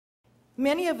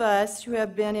Many of us who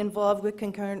have been involved with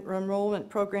concurrent enrollment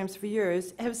programs for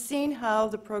years have seen how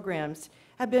the programs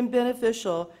have been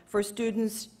beneficial for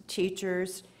students,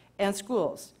 teachers, and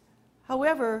schools.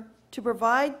 However, to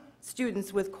provide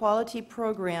students with quality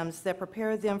programs that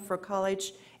prepare them for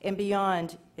college and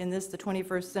beyond in the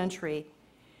 21st century,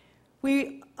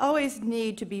 we always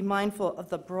need to be mindful of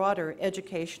the broader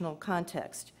educational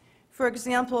context. For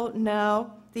example,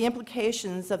 now, the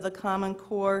implications of the Common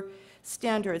Core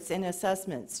standards and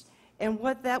assessments, and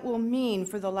what that will mean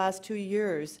for the last 2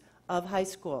 years of high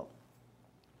school.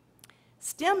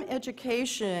 STEM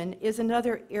education is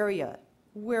another area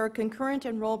where concurrent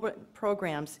enrollment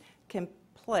programs can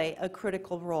play a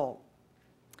critical role.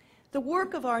 The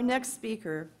work of our next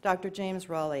speaker, Dr. James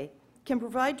Rowley, can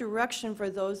provide direction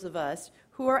for those of us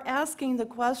who are asking the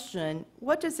question,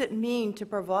 what does it mean to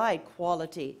provide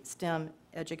quality STEM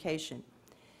education?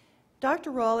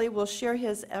 Dr. Rowley will share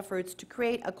his efforts to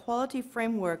create a quality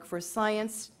framework for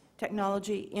science,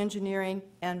 technology, engineering,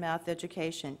 and math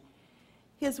education.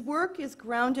 His work is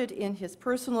grounded in his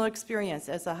personal experience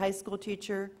as a high school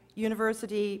teacher,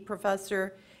 university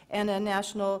professor, and a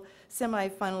national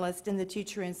semifinalist in the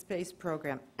Teacher in Space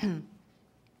program.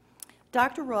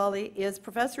 Dr. Rowley is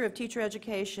Professor of Teacher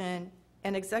Education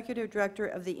and Executive Director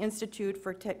of the Institute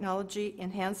for Technology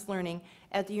Enhanced Learning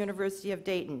at the University of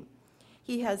Dayton.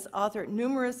 He has authored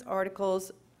numerous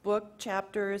articles, book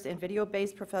chapters, and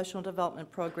video-based professional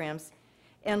development programs,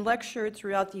 and lectured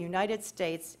throughout the United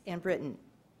States and Britain.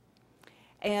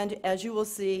 And as you will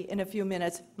see in a few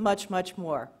minutes, much, much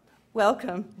more.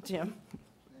 Welcome, Jim.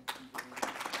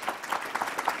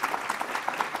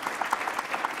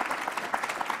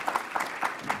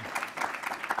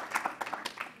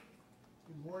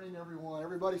 Good morning, everyone.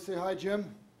 Everybody say hi,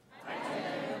 Jim. Hi,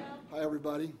 Jim. Hi,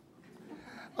 everybody.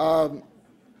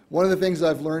 One of the things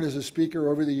I've learned as a speaker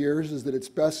over the years is that it's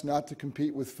best not to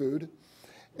compete with food,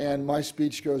 and my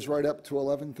speech goes right up to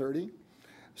 11:30.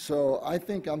 So I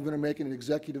think I'm going to make an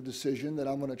executive decision that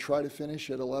I'm going to try to finish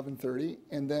at 11:30,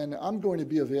 and then I'm going to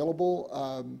be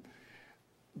available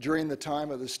during the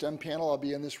time of the STEM panel. I'll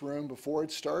be in this room before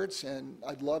it starts, and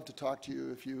I'd love to talk to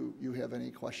you if you have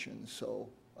any questions. So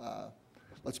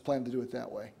let's plan to do it that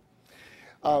way.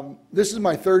 This is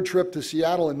my third trip to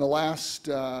Seattle in the last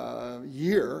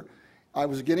year. I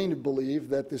was getting to believe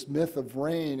that this myth of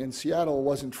rain in Seattle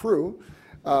wasn't true,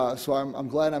 so I'm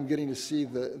glad I'm getting to see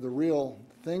the real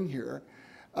thing here.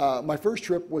 My first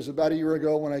trip was about a year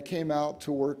ago when I came out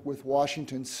to work with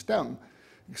Washington STEM,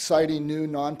 exciting new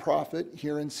nonprofit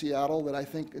here in Seattle that I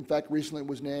think, in fact, recently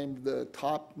was named the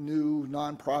top new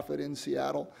nonprofit in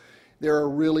Seattle. They're a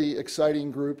really exciting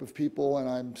group of people, and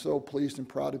I'm so pleased and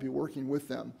proud to be working with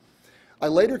them. I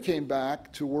later came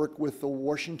back to work with the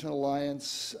Washington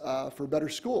Alliance for Better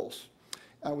Schools.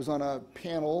 I was on a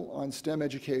panel on STEM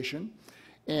education,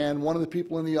 and one of the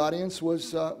people in the audience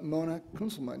was Mona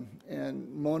Kunzelman.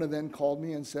 And Mona then called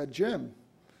me and said, Jim,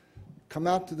 come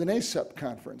out to the NACEP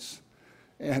conference.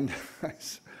 And I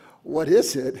said, what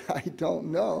is it? I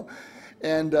don't know.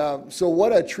 And so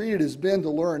what a treat it has been to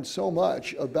learn so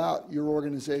much about your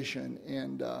organization.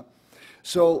 And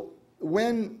so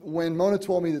when Mona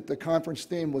told me that the conference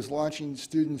theme was launching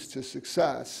students to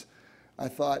success, I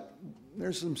thought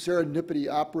there's some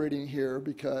serendipity operating here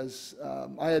because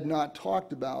I had not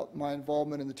talked about my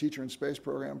involvement in the Teacher in Space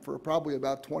program for probably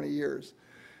about 20 years.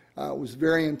 I was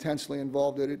very intensely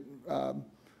involved in it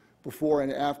before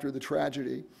and after the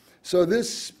tragedy. So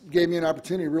this gave me an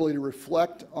opportunity really to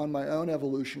reflect on my own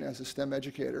evolution as a STEM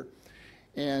educator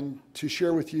and to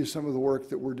share with you some of the work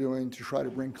that we're doing to try to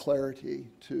bring clarity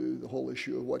to the whole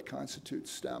issue of what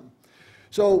constitutes STEM.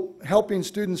 So helping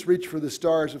students reach for the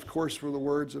stars, of course, were the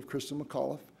words of Krista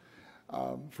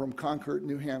McAuliffe from Concurrent,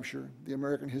 New Hampshire, the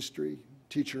American history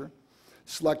teacher,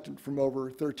 selected from over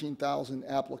 13,000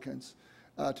 applicants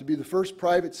to be the first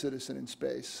private citizen in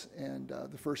space and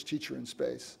the first teacher in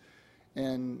space.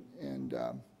 And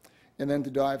then to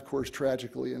die, of course,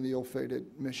 tragically in the ill-fated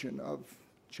mission of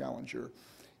Challenger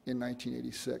in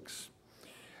 1986.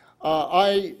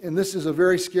 And this is a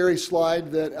very scary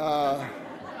slide that,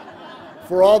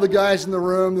 for all the guys in the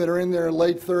room that are in their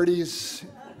late 30s,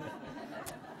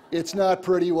 it's not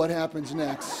pretty what happens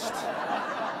next.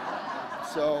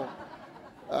 So,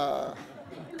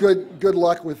 good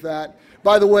luck with that.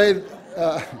 By the way,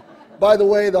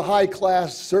 the high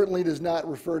class certainly does not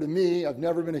refer to me. I've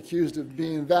never been accused of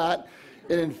being that.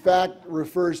 It in fact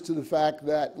refers to the fact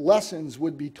that lessons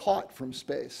would be taught from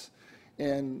space.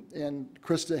 And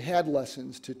Krista had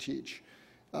lessons to teach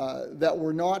that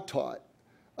were not taught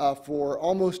for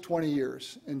almost 20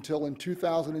 years until in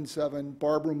 2007,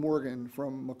 Barbara Morgan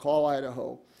from McCall,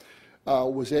 Idaho,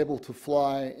 was able to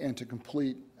fly and to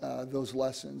complete those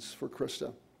lessons for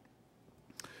Krista.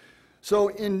 So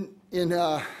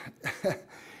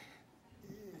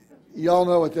y'all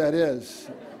know what that is,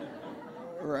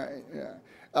 right? Yeah,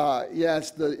 yeah.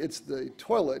 It's the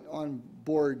toilet on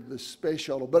board the space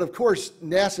shuttle. But of course,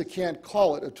 NASA can't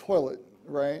call it a toilet,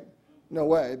 right? No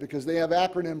way, because they have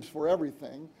acronyms for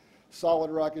everything.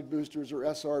 Solid rocket boosters are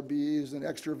SRBs, and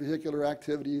extravehicular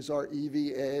activities are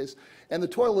EVAs, and the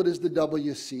toilet is the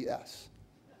WCS,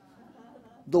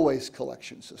 the waste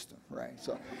collection system, right?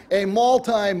 So a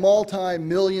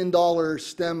multi-million-dollar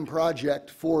STEM project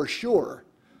for sure.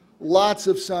 Lots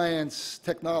of science,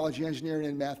 technology, engineering,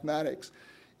 and mathematics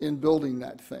in building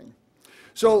that thing.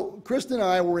 So Krista and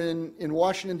I were in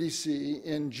Washington, D.C.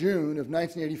 in June of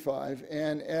 1985,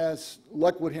 and as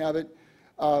luck would have it,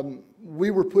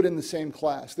 we were put in the same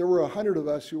class. There were 100 of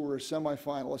us who were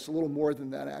semifinalists, a little more than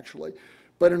that actually.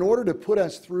 But in order to put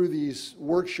us through these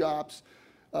workshops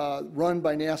run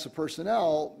by NASA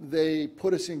personnel, they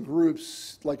put us in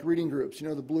groups, like reading groups, you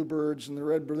know, the Bluebirds and the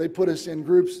Redbirds. They put us in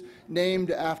groups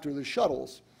named after the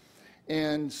shuttles.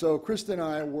 And so Krista and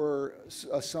I were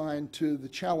assigned to the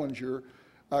Challenger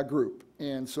group.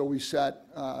 And so we sat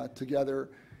together.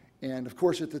 And of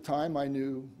course, at the time, I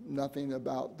knew nothing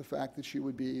about the fact that she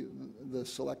would be the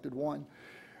selected one.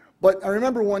 But I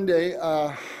remember one day,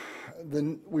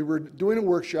 we were doing a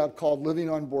workshop called Living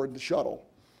on Board the Shuttle.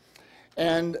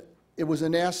 And it was a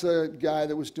NASA guy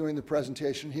that was doing the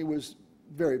presentation. He was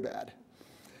very bad.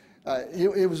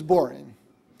 It was boring.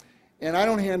 And I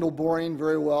don't handle boring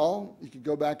very well. You could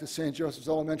go back to St. Joseph's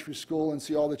Elementary School and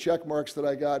see all the check marks that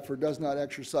I got for does not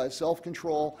exercise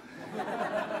self-control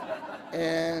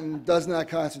and does not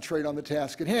concentrate on the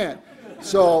task at hand.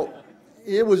 So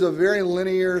it was a very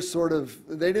linear sort of,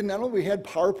 I don't know if we had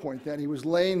PowerPoint then. He was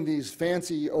laying these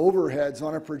fancy overheads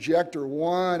on a projector,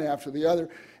 one after the other.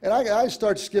 And I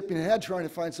started skipping ahead trying to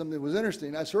find something that was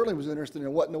interesting. I certainly was interested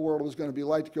in what in the world it was going to be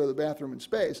like to go to the bathroom in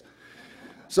space.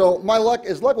 So my luck,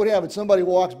 as luck would have it, somebody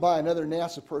walks by, another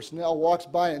NASA personnel walks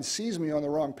by and sees me on the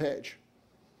wrong page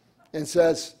and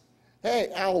says, hey,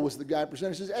 Al was the guy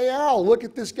presenting. He says, hey, Al, look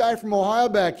at this guy from Ohio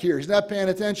back here. He's not paying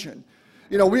attention.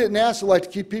 You know, we at NASA like to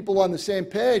keep people on the same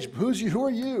page. Who are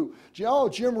you? Oh,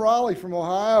 Jim Rowley from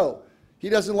Ohio. He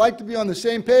doesn't like to be on the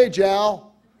same page,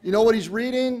 Al. You know what he's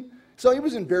reading? So he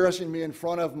was embarrassing me in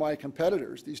front of my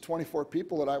competitors, these 24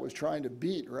 people that I was trying to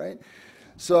beat, right?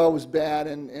 So it was bad,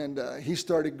 and he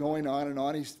started going on and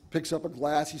on. He picks up a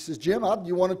glass. He says, Jim,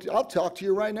 I'll talk to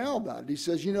you right now about it. He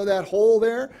says, you know that hole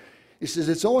there? He says,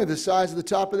 it's only the size of the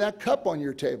top of that cup on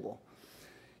your table.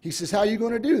 He says, how are you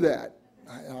going to do that?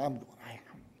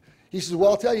 He says,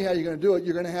 well, I'll tell you how you're going to do it.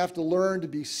 You're going to have to learn to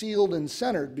be sealed and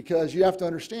centered because you have to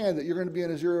understand that you're going to be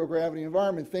in a zero-gravity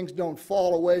environment. Things don't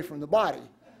fall away from the body.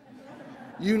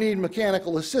 You need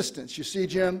mechanical assistance, you see,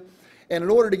 Jim? And in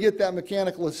order to get that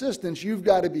mechanical assistance, you've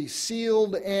got to be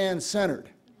sealed and centered.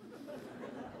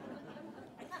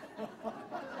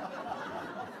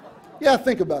 Yeah,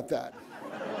 think about that.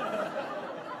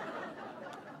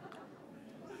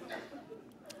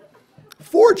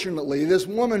 Fortunately, this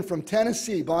woman from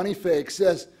Tennessee, Bonnie Fake,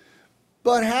 says,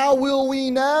 but how will we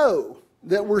know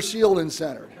that we're sealed and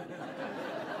centered?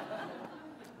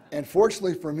 And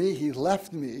fortunately for me, he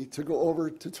left me to go over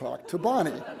to talk to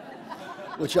Bonnie,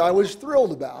 which I was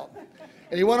thrilled about.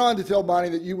 And he went on to tell Bonnie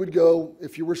that you would go,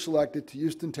 if you were selected, to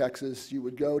Houston, Texas, you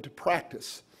would go to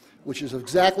practice, which is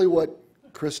exactly what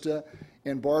Krista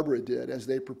and Barbara did as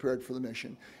they prepared for the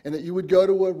mission. And that you would go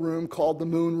to a room called the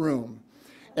Moon Room,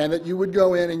 and that you would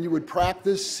go in and you would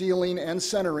practice sealing and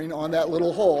centering on that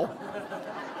little hole.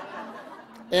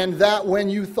 And that when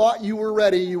you thought you were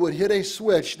ready, you would hit a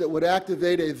switch that would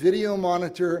activate a video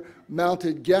monitor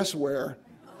mounted guessware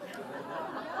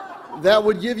that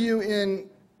would give you, in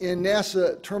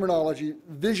NASA terminology,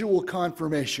 visual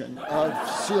confirmation of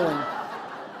sealing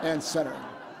and centering.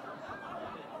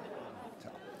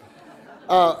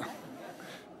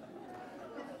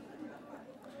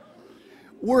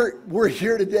 We're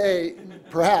here today,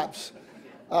 perhaps,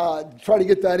 try to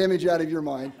get that image out of your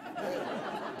mind,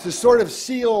 to sort of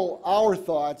seal our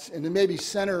thoughts and to maybe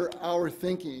center our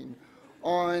thinking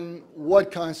on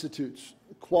what constitutes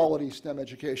quality STEM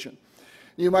education.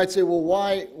 You might say, well,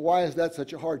 why is that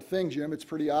such a hard thing, Jim? It's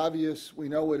pretty obvious. We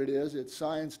know what it is. It's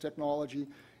science, technology,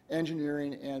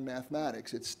 engineering, and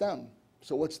mathematics. It's STEM.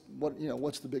 So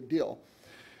what's the big deal?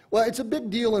 Well, it's a big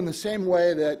deal in the same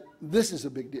way that this is a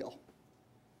big deal.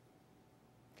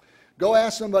 Go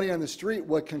ask somebody on the street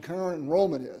what concurrent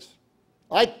enrollment is.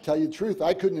 I tell you the truth,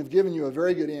 I couldn't have given you a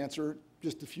very good answer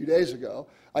just a few days ago.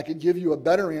 I could give you a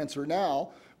better answer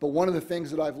now, But one of the things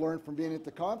that I've learned from being at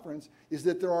the conference is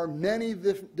that there are many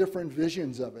different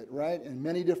visions of it, right? And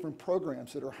many different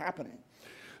programs that are happening.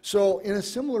 So in a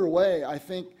similar way, I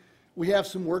think we have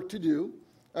some work to do.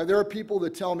 There are people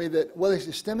that tell me that, well, they say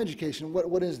STEM education,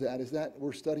 what is that? Is that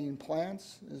we're studying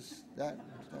plants? Is that's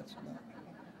not.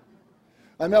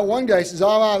 I met one guy, he says,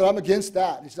 oh, I'm against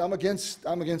that. He says, I'm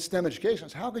against STEM education. I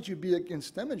said, how could you be against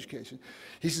STEM education?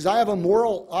 He says, I have a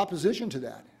moral opposition to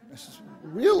that. I says,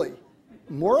 really?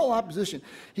 Moral opposition?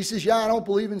 He says, yeah, I don't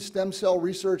believe in stem cell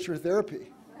research or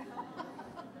therapy.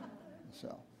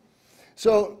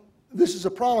 So this is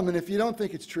a problem, and if you don't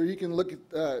think it's true, you can look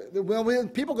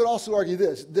at, people could also argue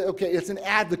this, okay, it's an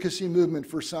advocacy movement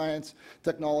for science,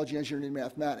 technology, engineering, and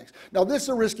mathematics. Now, this is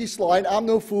a risky slide. I'm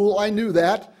no fool. I knew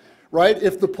that, right?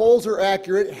 If the polls are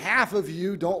accurate, half of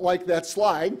you don't like that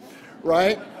slide,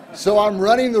 right? So I'm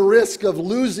running the risk of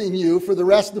losing you for the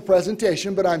rest of the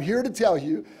presentation, but I'm here to tell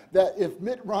you that if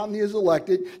Mitt Romney is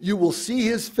elected, you will see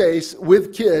his face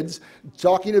with kids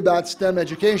talking about STEM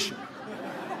education.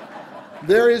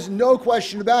 There is no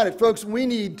question about it. Folks, we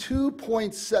need there are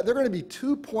going to be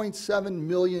 2.7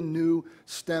 million new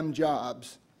STEM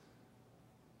jobs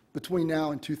between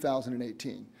now and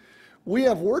 2018. We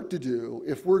have work to do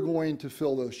if we're going to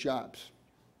fill those jobs.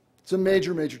 It's a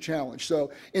major, major challenge.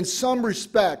 So in some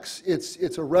respects,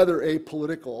 it's a rather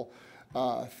apolitical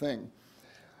thing.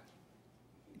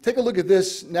 Take a look at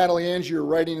this. Natalie Angier,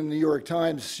 writing in the New York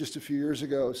Times just a few years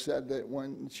ago, said that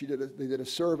when they did a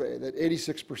survey, that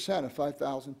 86% of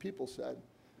 5,000 people said,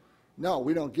 no,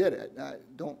 we don't get it.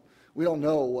 We don't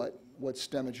know what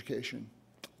STEM education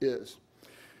is.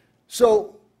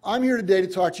 So I'm here today to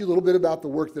talk to you a little bit about the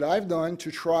work that I've done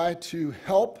to try to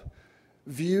help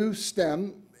view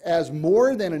STEM as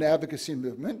more than an advocacy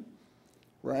movement,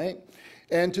 right?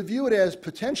 And to view it as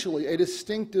potentially a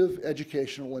distinctive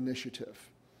educational initiative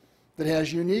that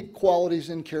has unique qualities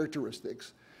and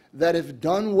characteristics that, if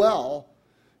done well,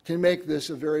 can make this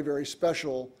a very, very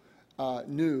special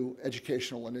new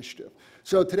educational initiative.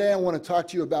 So today I want to talk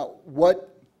to you about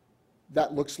what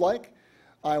that looks like.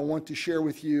 I want to share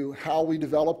with you how we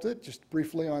developed it, just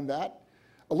briefly on that,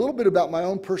 a little bit about my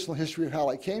own personal history of how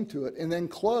I came to it, and then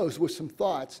close with some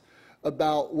thoughts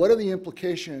about what are the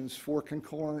implications for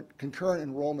concurrent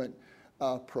enrollment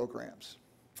programs.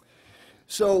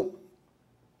 So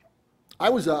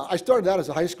I started out as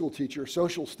a high school teacher,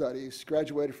 social studies,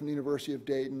 graduated from the University of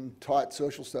Dayton, taught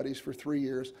social studies for 3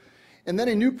 years. And then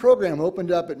a new program opened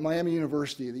up at Miami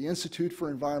University, the Institute for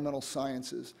Environmental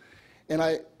Sciences. And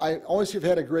I always have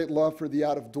had a great love for the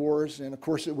out of doors, and of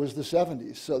course it was the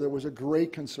 70s, so there was a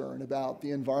great concern about the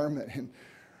environment and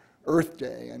Earth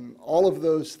Day and all of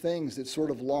those things that sort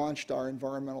of launched our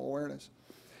environmental awareness.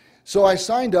 So I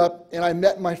signed up and I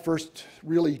met my first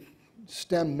really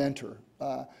STEM mentor,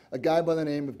 a guy by the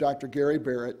name of Dr. Gary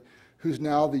Barrett, who's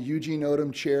now the Eugene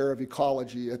Odom Chair of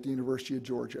Ecology at the University of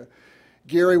Georgia.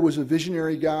 Gary was a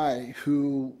visionary guy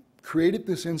who created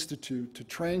this institute to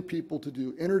train people to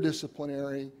do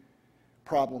interdisciplinary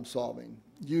problem solving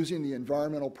using the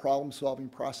environmental problem solving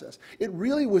process. It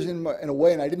really was in a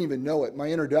way, and I didn't even know it, my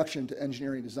introduction to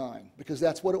engineering design, because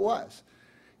that's what it was.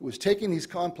 It was taking these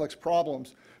complex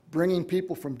problems, bringing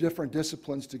people from different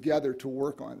disciplines together to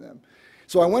work on them.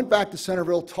 So I went back to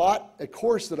Centerville, taught a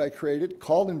course that I created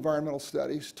called Environmental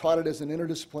Studies, taught it as an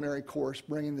interdisciplinary course,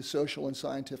 bringing the social and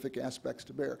scientific aspects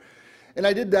to bear. And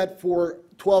I did that for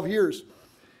 12 years.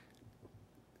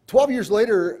 12 years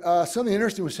later, something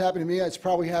interesting was happening to me. It's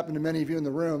probably happened to many of you in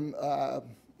the room.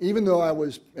 Even though I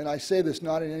was, and I say this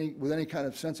not with any kind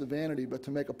of sense of vanity, but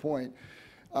to make a point,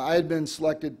 I had been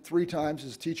selected 3 times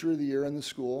as Teacher of the Year in the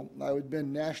school. I had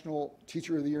been National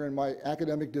Teacher of the Year in my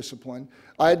academic discipline.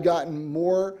 I had gotten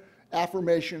more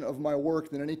affirmation of my work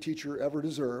than any teacher ever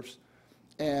deserves,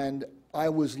 and I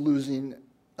was losing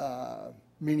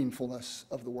meaningfulness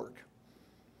of the work.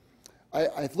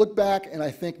 I look back and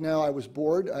I think now I was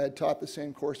bored. I had taught the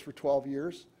same course for 12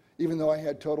 years, even though I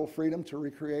had total freedom to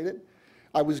recreate it.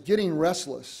 I was getting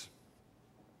restless.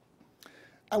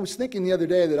 I was thinking the other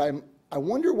day that I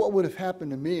wonder what would have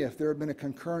happened to me if there had been a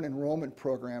concurrent enrollment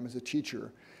program as a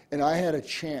teacher and I had a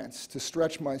chance to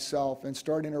stretch myself and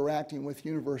start interacting with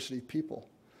university people.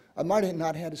 I might have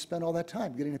not had to spend all that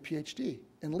time getting a PhD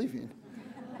and leaving,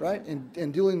 right?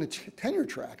 And doing the tenure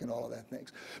track and all of that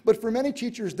things. But for many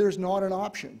teachers, there's not an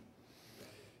option.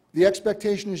 The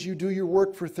expectation is you do your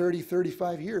work for 30,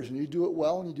 35 years, and you do it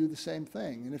well, and you do the same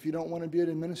thing. And if you don't want to be an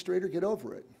administrator, get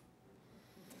over it.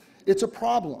 It's a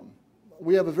problem.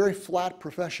 We have a very flat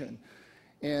profession.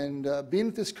 And being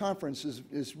at this conference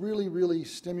is really, really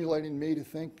stimulating me to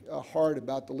think hard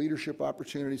about the leadership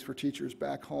opportunities for teachers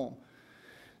back home.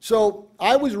 So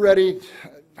I was ready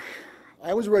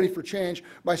for change.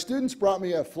 My students brought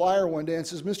me a flyer one day and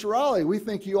says, Mr. Rowley, we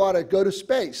think you ought to go to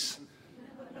space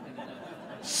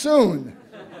soon.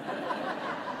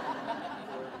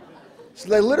 So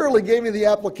they literally gave me the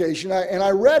application, and I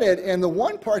read it, and the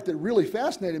one part that really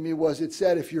fascinated me was it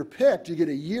said if you're picked, you get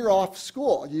a year off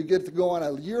school. You get to go on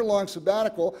a year-long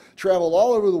sabbatical, travel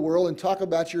all over the world, and talk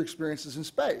about your experiences in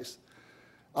space.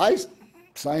 I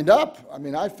signed up. I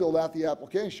mean, I filled out the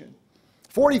application.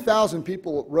 40,000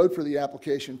 people wrote for the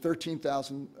application,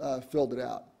 13,000 filled it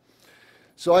out.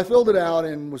 So I filled it out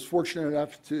and was fortunate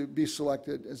enough to be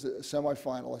selected as a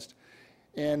semifinalist.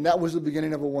 And that was the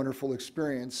beginning of a wonderful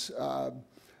experience.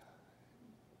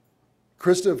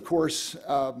 Krista, of course,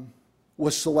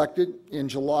 was selected in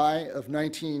July of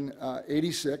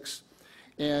 1986.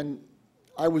 And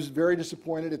I was very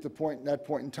disappointed at that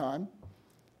point in time.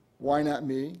 Why not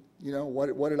me? You know,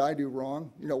 what did I do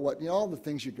wrong? All the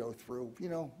things you go through,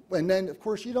 And then, of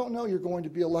course, you don't know you're going to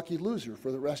be a lucky loser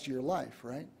for the rest of your life,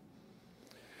 right?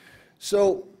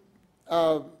 So,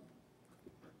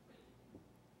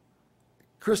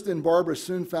 Krista and Barbara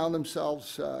soon found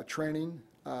themselves training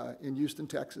in Houston,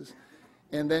 Texas.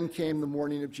 And then came the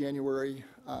morning of January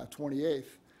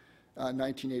 28th,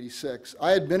 1986.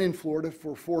 I had been in Florida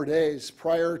for 4 days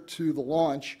prior to the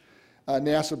launch.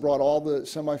 NASA brought all the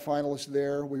semifinalists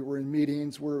there. We were in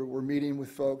meetings. We're meeting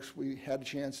with folks. We had a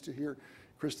chance to hear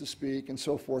Krista speak and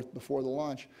so forth before the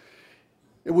launch.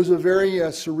 It was a very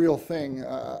surreal thing.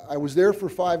 I was there for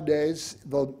 5 days.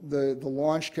 The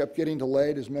launch kept getting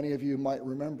delayed, as many of you might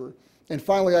remember. And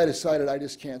finally, I decided I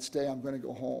just can't stay. I'm going to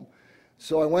go home.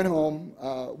 So I went home,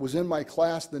 was in my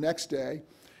class the next day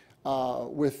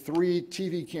with 3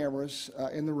 TV cameras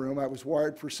in the room. I was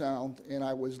wired for sound, and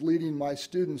I was leading my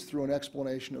students through an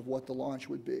explanation of what the launch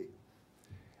would be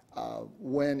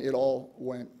when it all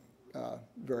went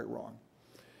very wrong.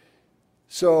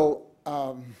 So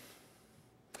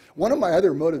one of my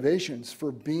other motivations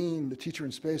for being the teacher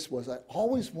in space was I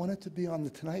always wanted to be on The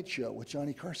Tonight Show with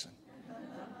Johnny Carson.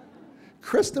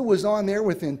 Krista was on there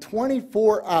within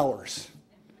 24 hours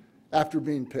after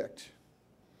being picked.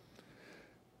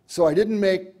 So I didn't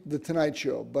make The Tonight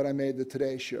Show, but I made The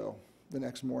Today Show the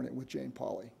next morning with Jane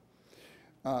Pauley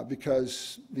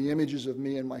because the images of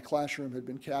me in my classroom had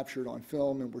been captured on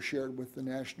film and were shared with the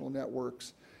national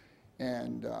networks,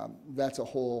 and that's a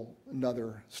whole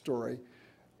another story.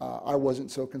 I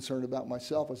wasn't so concerned about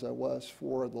myself as I was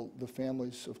for the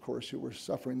families, of course, who were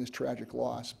suffering this tragic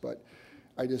loss, but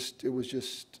it was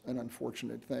just an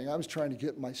unfortunate thing. I was trying to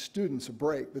get my students a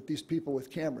break, but these people with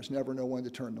cameras never know when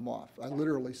to turn them off. I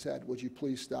literally said, would you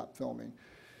please stop filming?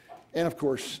 And of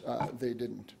course, they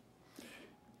didn't.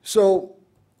 So,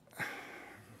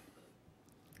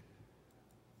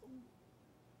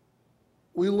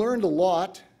 we learned a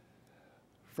lot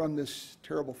from this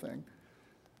terrible thing,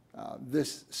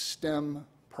 this STEM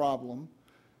problem.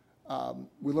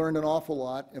 We learned an awful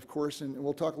lot, of course, and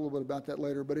we'll talk a little bit about that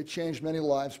later, but it changed many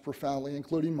lives profoundly,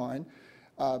 including mine.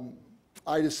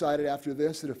 I decided after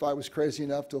this that if I was crazy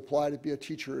enough to apply to be a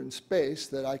teacher in space,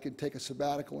 that I could take a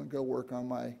sabbatical and go work on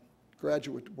my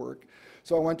graduate work.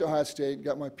 So I went to Ohio State,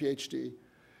 got my PhD.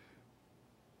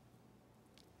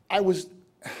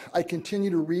 I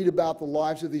continue to read about the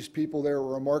lives of these people. They're a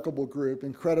remarkable group,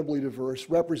 incredibly diverse,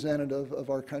 representative of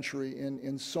our country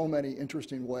in so many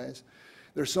interesting ways.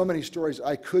 There's so many stories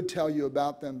I could tell you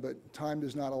about them, but time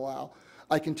does not allow.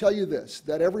 I can tell you this,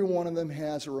 that every one of them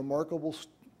has a remarkable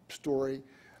story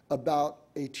about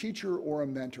a teacher or a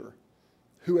mentor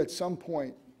who at some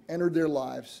point entered their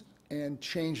lives and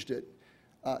changed it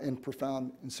in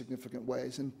profound and significant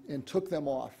ways and took them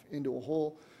off into a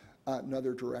whole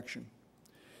another direction.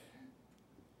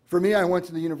 For me, I went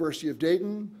to the University of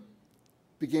Dayton,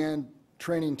 began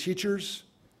training teachers,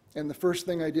 and the first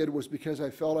thing I did was because I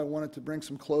felt I wanted to bring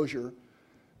some closure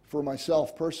for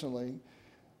myself personally.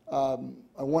 I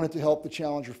wanted to help the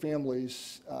Challenger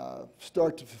families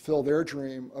start to fulfill their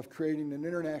dream of creating an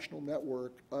international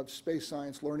network of space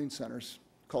science learning centers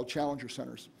called Challenger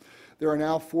Centers. There are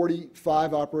now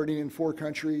 45 operating in 4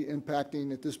 countries,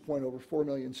 impacting at this point over 4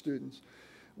 million students.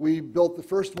 We built the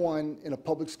first one in a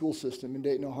public school system in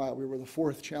Dayton, Ohio. We were the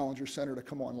 4th Challenger Center to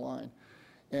come online.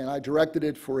 And I directed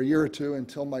it for a year or two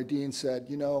until my dean said,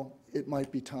 you know, it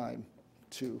might be time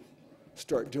to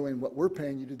start doing what we're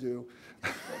paying you to do,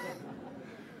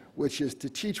 which is to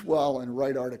teach well and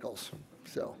write articles.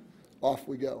 So off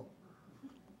we go.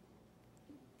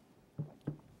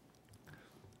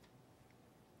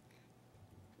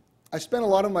 I spent a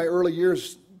lot of my early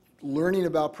years learning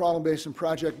about problem-based and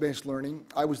project-based learning.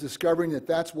 I was discovering that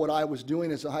that's what I was doing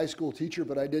as a high school teacher,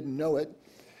 but I didn't know it.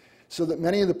 so that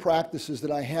many of the practices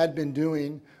that I had been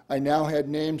doing, I now had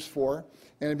names for,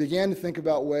 and I began to think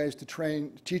about ways to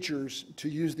train teachers to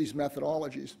use these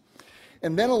methodologies.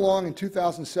 And then along in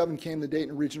 2007 came the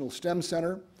Dayton Regional STEM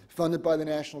Center, funded by the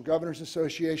National Governors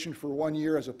Association for 1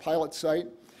 year as a pilot site.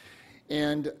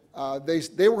 And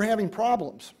they were having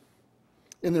problems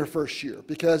in their first year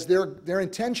because their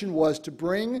intention was to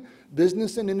bring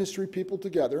business and industry people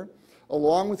together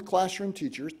along with classroom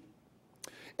teachers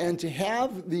and to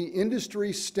have the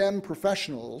industry STEM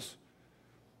professionals,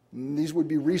 these would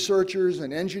be researchers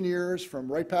and engineers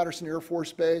from Wright-Patterson Air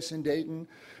Force Base in Dayton,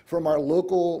 from our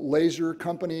local laser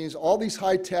companies, all these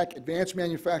high-tech advanced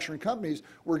manufacturing companies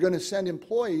were going to send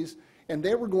employees, and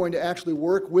they were going to actually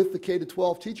work with the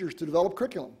K-12 teachers to develop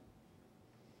curriculum.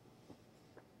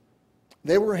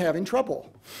 They were having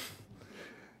trouble.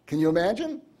 Can you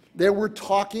imagine? They were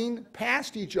talking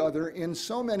past each other in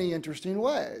so many interesting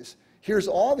ways. Here's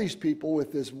all these people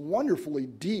with this wonderfully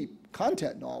deep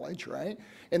content knowledge, right?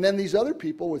 And then these other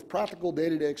people with practical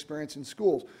day-to-day experience in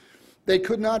schools. They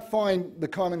could not find the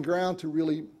common ground to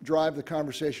really drive the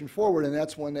conversation forward, and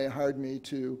that's when they hired me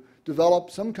to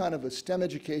develop some kind of a STEM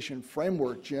education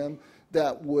framework, Jim,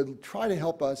 that would try to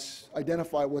help us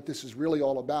identify what this is really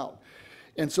all about.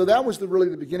 And so that was really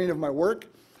the beginning of my work.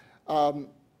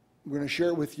 We're going to share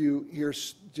it with you here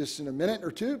just in a minute or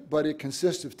two, but it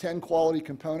consists of 10 quality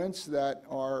components that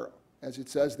are, as it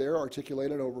says there,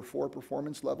 articulated over 4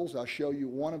 performance levels. I'll show you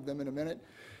one of them in a minute.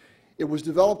 It was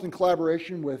developed in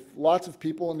collaboration with lots of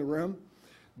people in the room,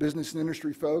 business and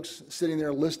industry folks, sitting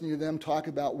there listening to them talk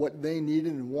about what they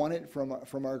needed and wanted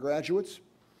from our graduates.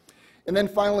 And then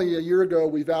finally, a year ago,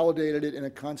 we validated it in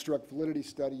a construct validity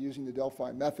study using the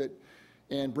Delphi method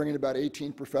and bringing about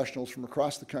 18 professionals from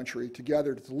across the country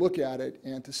together to look at it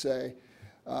and to say,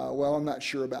 well, I'm not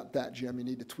sure about that, Jim. You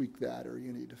need to tweak that, or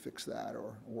you need to fix that,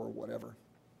 or whatever.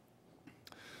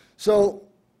 So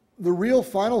the real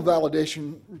final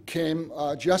validation came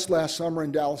just last summer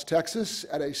in Dallas, Texas,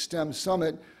 at a STEM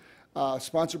summit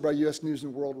sponsored by U.S. News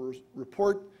and World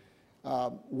Report,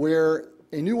 where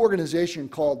a new organization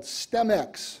called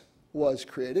STEMX was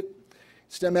created.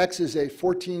 STEMX is a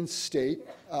 14-state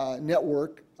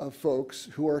network of folks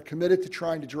who are committed to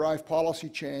trying to drive policy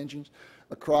changes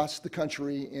across the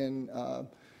country in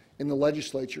the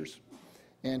legislatures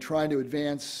and trying to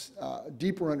advance a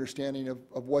deeper understanding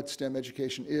of what STEM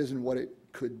education is and what it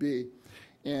could be.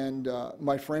 And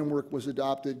my framework was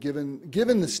adopted given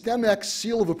the STEMX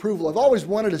seal of approval. I've always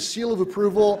wanted a seal of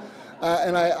approval,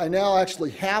 and I now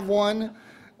actually have one.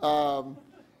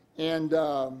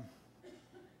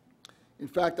 In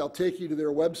fact, I'll take you to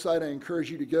their website. I encourage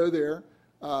you to go there.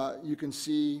 You can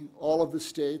see all of the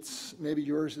states. Maybe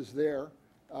yours is there.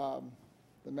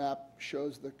 The map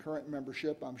shows the current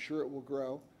membership. I'm sure it will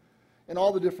grow. And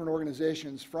all the different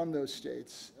organizations from those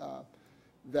states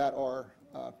that are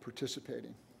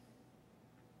participating.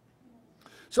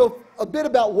 So a bit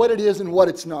about what it is and what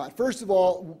it's not. First of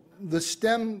all, the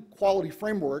STEM quality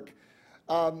framework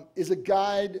is a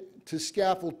guide to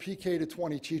scaffold PK to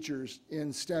 20 teachers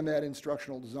in STEM ed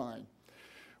instructional design.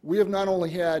 We have not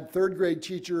only had third grade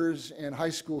teachers and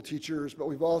high school teachers, but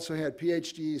we've also had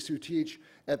PhDs who teach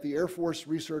at the Air Force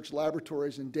Research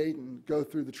Laboratories in Dayton go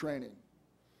through the training.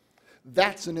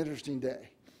 That's an interesting day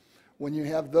when you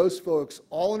have those folks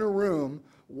all in a room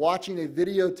watching a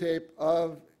videotape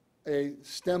of a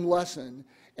STEM lesson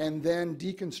and then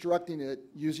deconstructing it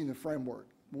using the framework.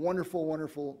 Wonderful,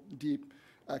 wonderful, deep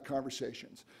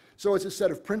conversations. So it's a set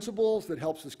of principles that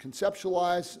helps us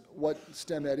conceptualize what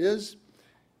STEM ed is.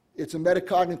 It's a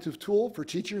metacognitive tool for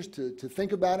teachers to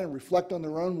think about it and reflect on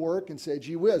their own work and say,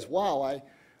 gee whiz, wow,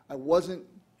 I wasn't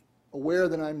aware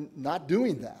that I'm not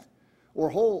doing that. Or,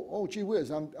 oh gee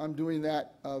whiz, I'm doing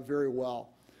that very well.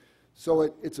 So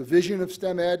it's a vision of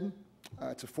STEM ed.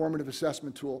 It's a formative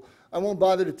assessment tool. I won't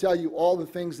bother to tell you all the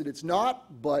things that it's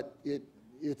not, but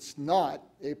it's not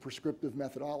a prescriptive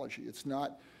methodology. It's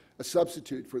not a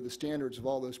substitute for the standards of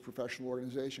all those professional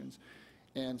organizations,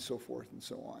 and so forth and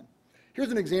so on.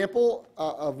 Here's an example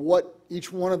of what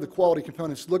each one of the quality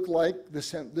components look like.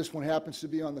 This one happens to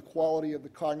be on the quality of the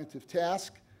cognitive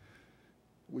task,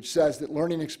 which says that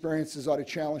learning experiences ought to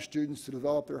challenge students to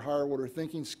develop their higher order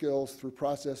thinking skills through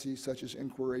processes such as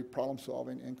inquiry, problem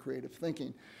solving, and creative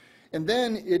thinking. And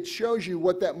then it shows you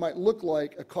what that might look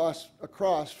like across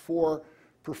 4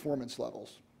 performance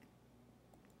levels.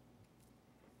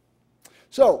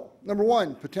 So, number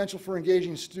 1, potential for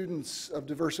engaging students of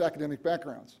diverse academic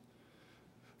backgrounds.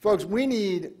 Folks, we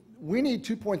need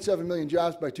 2.7 million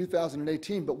jobs by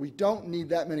 2018, but we don't need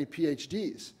that many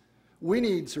PhDs. We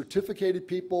need certificated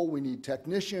people, we need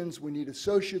technicians, we need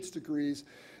associate's degrees.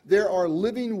 There are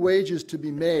living wages to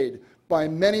be made by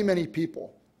many, many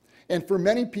people. And for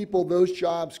many people, those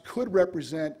jobs could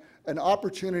represent an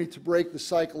opportunity to break the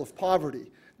cycle of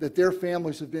poverty that their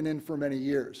families have been in for many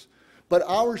years. But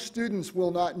our students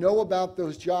will not know about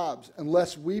those jobs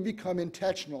unless we become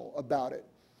intentional about it.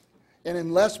 And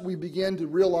unless we begin to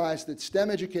realize that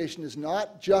STEM education is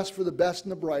not just for the best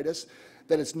and the brightest,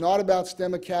 that it's not about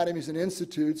STEM academies and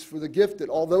institutes for the gifted,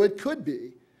 although it could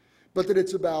be, but that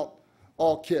it's about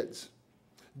all kids.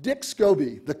 Dick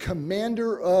Scobie, the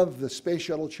commander of the Space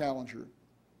Shuttle Challenger,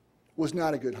 was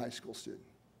not a good high school student.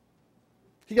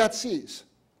 He got C's.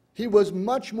 He was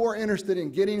much more interested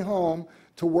in getting home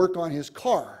to work on his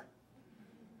car.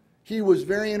 He was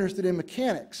very interested in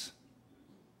mechanics.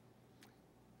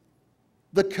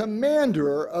 The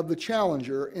commander of the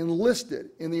Challenger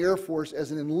enlisted in the Air Force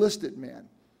as an enlisted man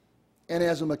and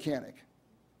as a mechanic.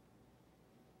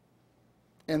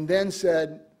 And then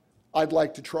said, I'd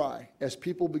like to try, as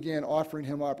people began offering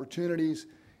him opportunities,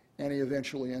 and he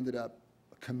eventually ended up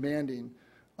commanding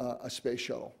a space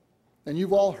shuttle. And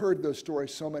you've all heard those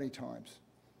stories so many times.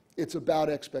 It's about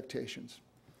expectations.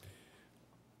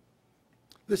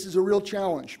 This is a real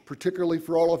challenge, particularly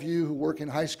for all of you who work in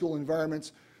high school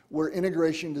environments where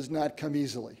integration does not come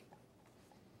easily.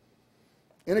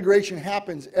 Integration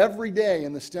happens every day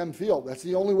in the STEM field. That's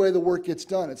the only way the work gets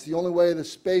done. It's the only way the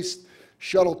space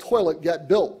shuttle toilet got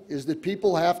built, is that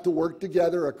people have to work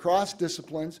together across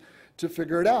disciplines to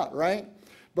figure it out, right?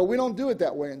 But we don't do it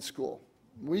that way in school.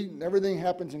 Everything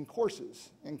happens in courses.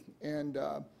 And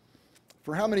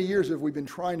for how many years have we been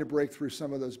trying to break through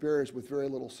some of those barriers with very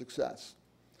little success?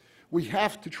 We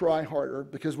have to try harder,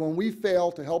 because when we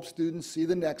fail to help students see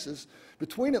the nexus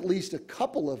between at least a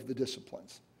couple of the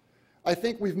disciplines, I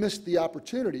think we've missed the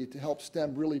opportunity to help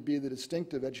STEM really be the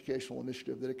distinctive educational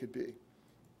initiative that it could be.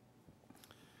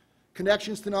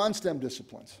 Connections to non-STEM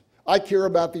disciplines. I care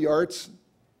about the arts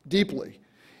deeply.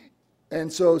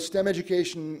 And so STEM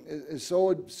education is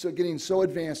getting so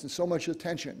advanced and so much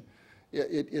attention.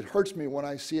 It hurts me when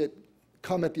I see it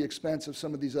come at the expense of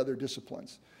some of these other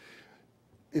disciplines.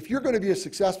 If you're going to be a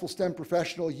successful STEM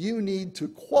professional, you need to,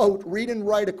 quote, read and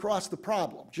write across the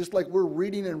problem, just like we're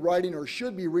reading and writing, or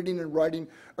should be reading and writing,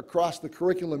 across the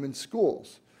curriculum in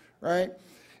schools, right?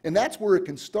 And that's where it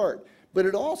can start. But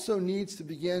it also needs to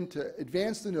begin to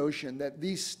advance the notion that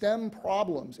these STEM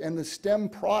problems and the STEM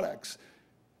products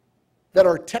that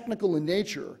are technical in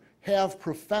nature have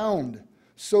profound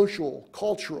social,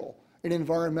 cultural, and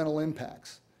environmental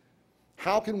impacts.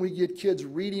 How can we get kids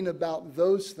reading about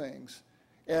those things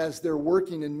as they're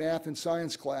working in math and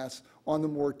science class on the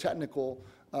more technical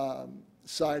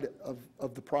side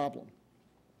of the problem?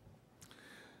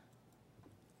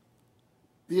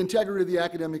 The integrity of the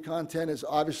academic content is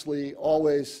obviously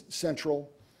always central.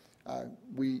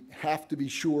 We have to be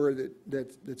sure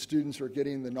that students are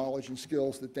getting the knowledge and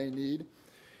skills that they need.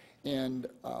 And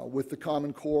with the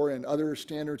Common Core and other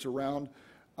standards around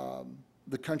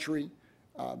the country,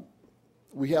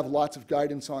 we have lots of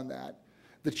guidance on that.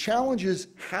 The challenge is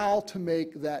how to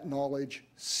make that knowledge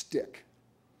stick.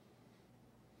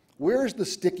 Where's the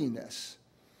stickiness?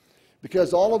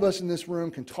 Because all of us in this room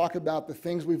can talk about the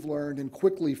things we've learned and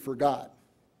quickly forgot.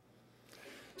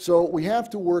 So we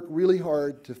have to work really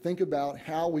hard to think about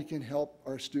how we can help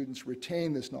our students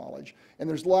retain this knowledge. And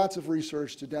there's lots of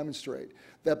research to demonstrate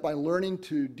that by learning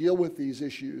to deal with these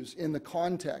issues in the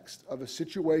context of a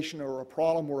situation or a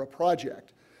problem or a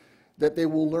project, that they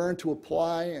will learn to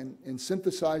apply and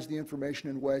synthesize the information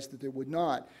in ways that they would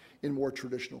not in more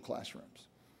traditional classrooms.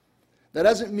 That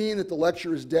doesn't mean that the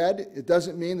lecture is dead. It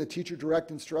doesn't mean that teacher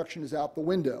direct instruction is out the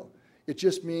window. It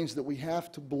just means that we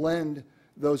have to blend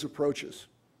those approaches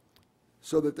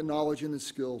so that the knowledge and the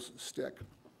skills stick.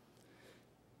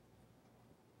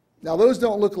 Now, those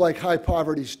don't look like high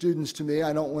poverty students to me.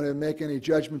 I don't want to make any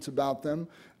judgments about them,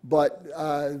 but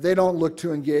they don't look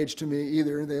too engaged to me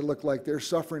either. They look like they're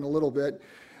suffering a little bit.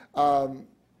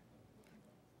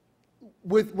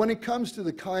 When it comes to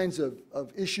the kinds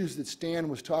of issues that Stan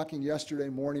was talking yesterday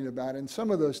morning about, and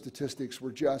some of those statistics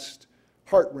were just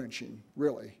heart-wrenching,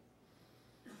 really.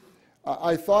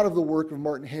 I thought of the work of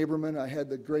Martin Haberman. I had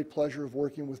the great pleasure of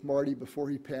working with Marty before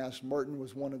he passed. Martin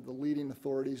was one of the leading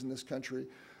authorities in this country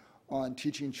on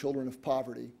teaching children of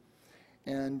poverty.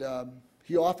 And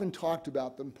he often talked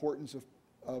about the importance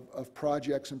of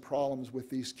projects and problems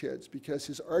with these kids, because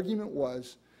his argument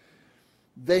was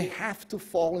they have to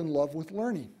fall in love with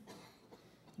learning.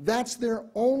 That's their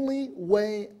only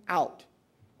way out,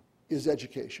 is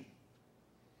education.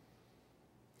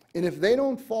 And if they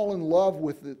don't fall in love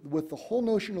with the whole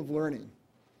notion of learning,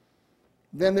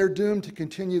 then they're doomed to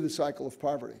continue the cycle of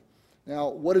poverty. Now,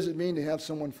 what does it mean to have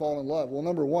someone fall in love? Well,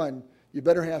 number one, you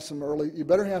better have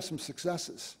some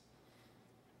successes.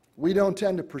 We don't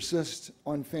tend to persist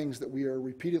on things that we are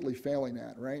repeatedly failing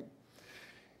at, right?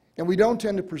 And we don't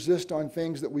tend to persist on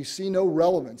things that we see no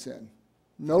relevance in,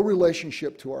 no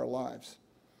relationship to our lives.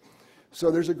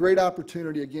 So there's a great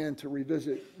opportunity, again, to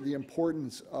revisit the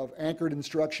importance of anchored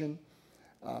instruction,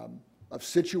 of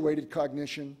situated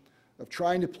cognition, of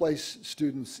trying to place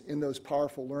students in those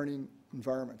powerful learning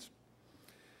environments.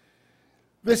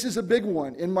 This is a big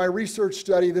one. In my research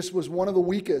study, this was one of the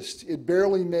weakest. It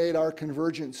barely made our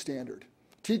convergence standard.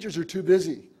 Teachers are too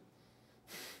busy.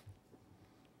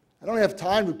 I don't have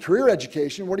time for career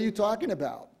education. What are you talking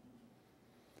about?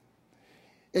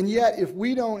 And yet, if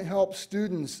we don't help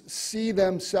students see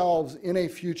themselves in a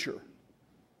future,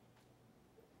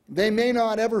 they may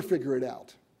not ever figure it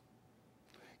out.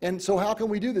 And so how can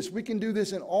we do this? We can do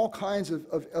this in all kinds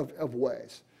of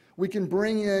ways. We can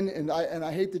bring in, and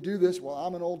I hate to do this, well,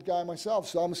 I'm an old guy myself,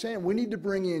 so I'm saying we need to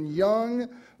bring in young,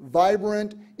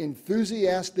 vibrant,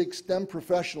 enthusiastic STEM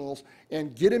professionals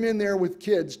and get them in there with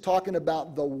kids talking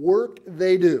about the work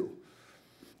they do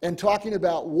and talking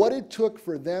about what it took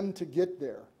for them to get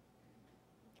there.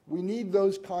 We need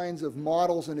those kinds of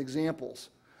models and examples.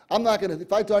 I'm not going to,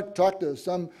 if I talk to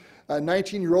some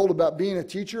 19-year-old about being a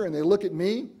teacher and they look at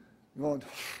me going,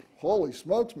 holy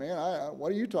smokes, man,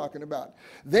 what are you talking about?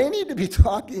 They need to be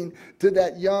talking to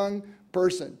that young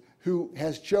person who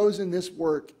has chosen this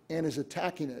work and is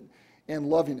attacking it and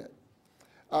loving it.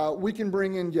 We can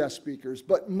bring in guest speakers,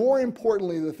 but more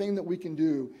importantly, the thing that we can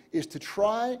do is to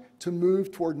try to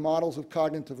move toward models of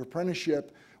cognitive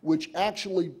apprenticeship which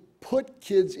actually put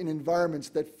kids in environments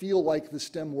that feel like the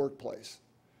STEM workplace.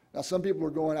 Now, some people are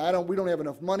going, we don't have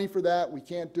enough money for that, we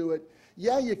can't do it.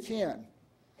 Yeah, you can.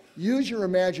 Use your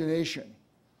imagination.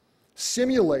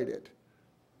 Simulate it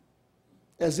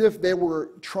as if they were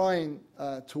trying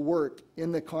to work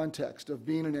in the context of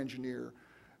being an engineer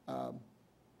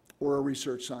or a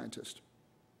research scientist.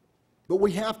 But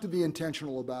we have to be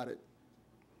intentional about it.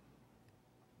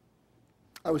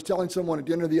 I was telling someone at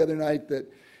dinner the other night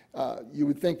that you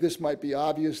would think this might be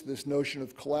obvious, this notion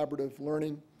of collaborative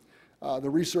learning. The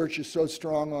research is so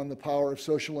strong on the power of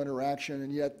social interaction,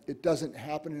 and yet it doesn't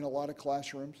happen in a lot of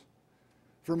classrooms.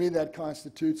 For me, that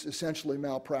constitutes essentially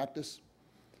malpractice.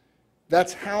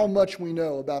 That's how much we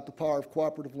know about the power of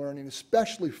cooperative learning,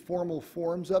 especially formal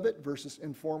forms of it versus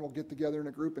informal get together in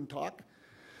a group and talk.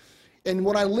 And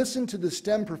when I listened to the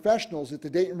STEM professionals at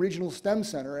the Dayton Regional STEM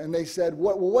Center, and they said,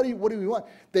 what do we want?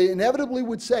 They inevitably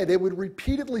would say, they would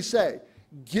repeatedly say,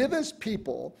 give us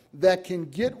people that can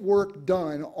get work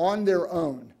done on their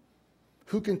own,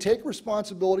 who can take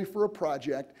responsibility for a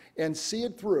project and see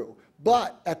it through,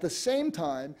 but at the same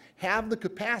time have the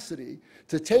capacity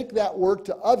to take that work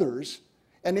to others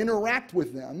and interact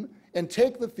with them and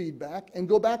take the feedback and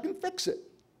go back and fix it.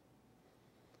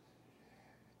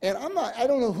 And I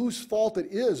don't know whose fault it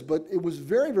is, but it was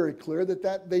very, very clear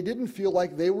that they didn't feel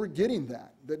like they were getting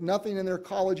that nothing in their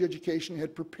college education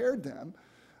had prepared them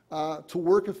to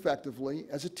work effectively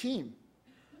as a team.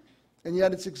 And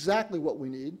yet it's exactly what we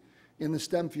need in the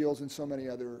STEM fields and so many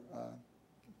other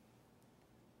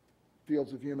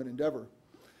fields of human endeavor.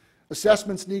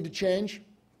 Assessments need to change.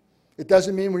 It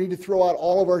doesn't mean we need to throw out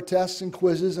all of our tests and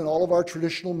quizzes and all of our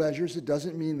traditional measures. It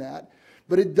doesn't mean that.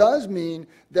 But it does mean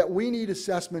that we need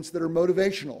assessments that are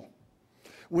motivational.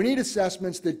 We need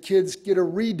assessments that kids get a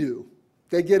redo.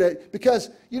 They get a, because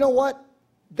you know what?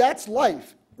 That's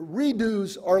life.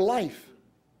 Redos are life.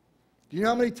 Do you know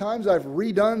how many times I've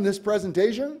redone this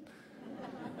presentation?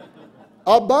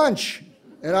 A bunch.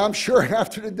 And I'm sure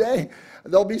after today,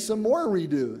 there'll be some more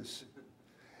redos.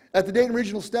 At the Dayton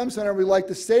Regional STEM Center, we like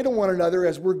to say to one another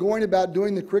as we're going about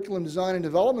doing the curriculum design and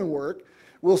development work,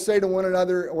 we'll say to one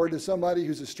another or to somebody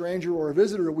who's a stranger or a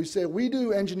visitor, we say, we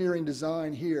do engineering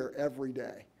design here every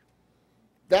day.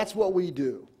 That's what we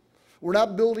do. We're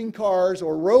not building cars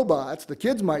or robots, the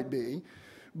kids might be,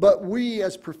 but we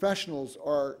as professionals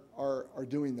are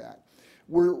doing that.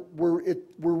 We're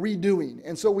redoing.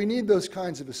 And so we need those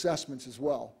kinds of assessments as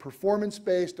well.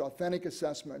 Performance-based, authentic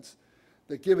assessments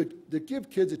that give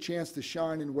kids a chance to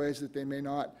shine in ways that they may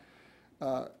not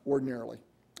ordinarily.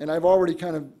 And I've already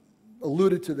kind of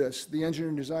alluded to this. The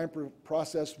engineering design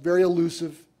process, very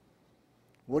elusive.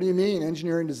 What do you mean,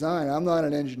 engineering design? I'm not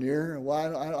an engineer.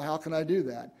 How can I do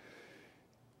that?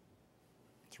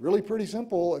 It's really pretty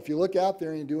simple. If you look out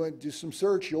there and you do some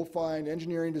search, you'll find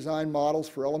engineering design models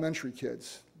for elementary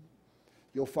kids.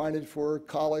 You'll find it for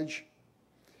college.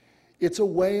 It's a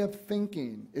way of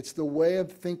thinking. It's the way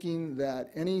of thinking that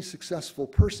any successful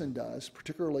person does,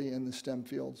 particularly in the STEM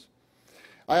fields.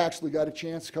 I actually got a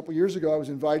chance a couple years ago. I was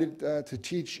invited to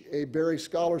teach a Berry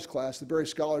Scholars class. The Berry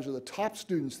Scholars are the top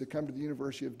students that come to the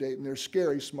University of Dayton. They're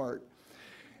scary smart.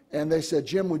 And they said,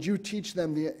 Jim, would you teach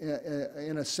them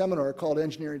in a seminar called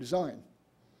Engineering Design?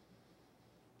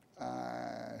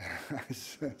 I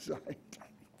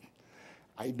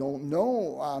don't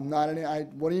know.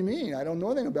 What do you mean? I don't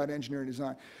know anything about engineering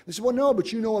design. They said, well, no,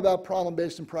 but you know about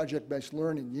problem-based and project-based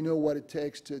learning. You know what it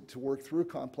takes to work through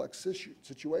complex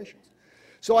situations.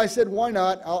 So I said, why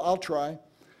not? I'll try.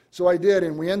 So I did,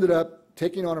 and we ended up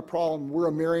taking on a problem. We're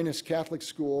a Marianist Catholic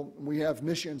school. We have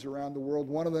missions around the world.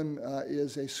 One of them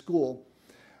is a school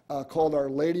called Our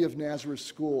Lady of Nazareth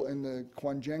School in the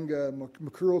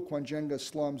Mukuru-Kwanjenga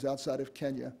slums outside of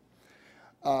Kenya.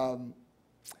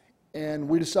 And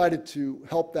we decided to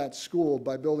help that school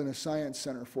by building a science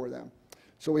center for them.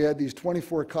 So we had these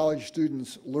 24 college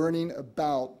students learning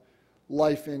about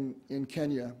life in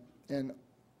Kenya. And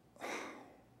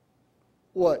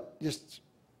just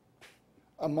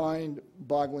a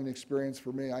mind-boggling experience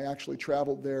for me. I actually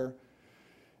traveled there,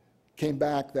 came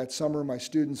back that summer. My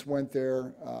students went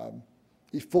there.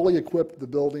 He fully equipped the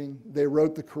building. They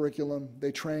wrote the curriculum.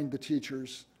 They trained the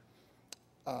teachers.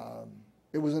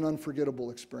 It was an unforgettable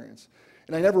experience.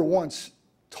 And I never once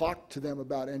talked to them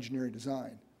about engineering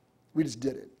design. We just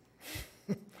did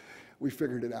it. We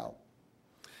figured it out.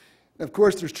 And of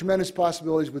course, there's tremendous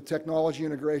possibilities with technology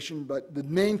integration, but the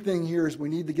main thing here is we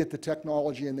need to get the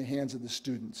technology in the hands of the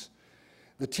students.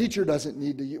 The teacher doesn't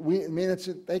need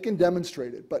to, they can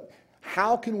demonstrate it, but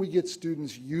how can we get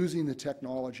students using the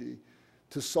technology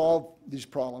to solve these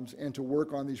problems and to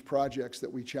work on these projects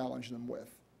that we challenge them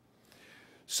with?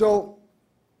 So,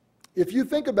 if you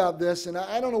think about this, and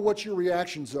I don't know what your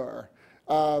reactions are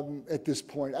at this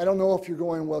point. I don't know if you're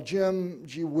going, well, Jim,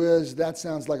 gee whiz, that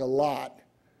sounds like a lot.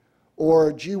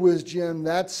 Or, gee whiz, Jim,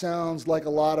 that sounds like a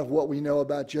lot of what we know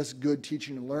about just good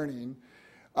teaching and learning.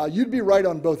 You'd be right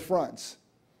on both fronts.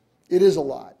 It is a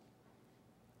lot.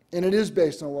 And it is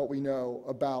based on what we know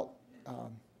about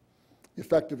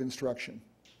effective instruction.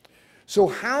 So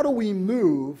how do we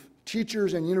move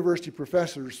teachers and university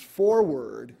professors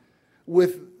forward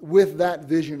with that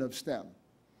vision of STEM?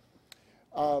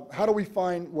 How do we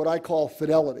find what I call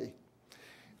fidelity?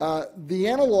 The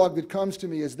analog that comes to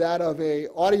me is that of an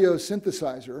audio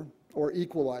synthesizer or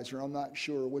equalizer. I'm not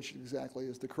sure which exactly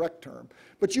is the correct term.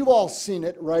 But you've all seen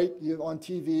it, right? On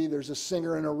TV, there's a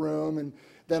singer in a room, and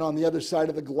then on the other side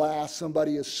of the glass,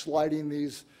 somebody is sliding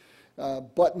these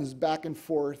buttons back and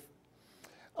forth.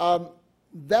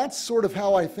 That's sort of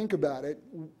how I think about it.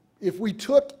 If we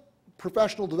took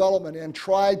professional development and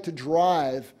tried to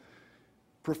drive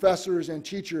professors and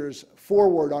teachers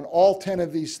forward on all 10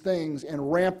 of these things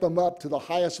and ramp them up to the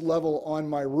highest level on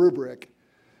my rubric,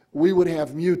 we would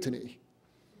have mutiny.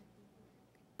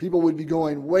 People would be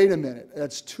going, wait a minute,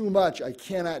 that's too much, I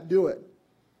cannot do it.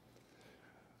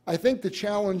 I think the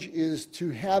challenge is to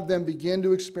have them begin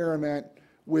to experiment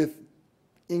with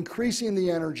increasing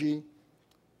the energy,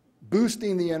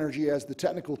 boosting the energy, as the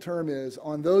technical term is,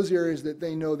 on those areas that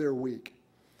they know they're weak.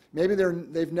 Maybe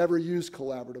they've never used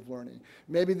collaborative learning.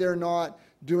 Maybe they're not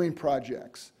doing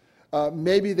projects.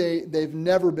 Maybe they've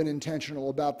never been intentional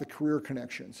about the career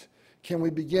connections. Can we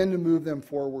begin to move them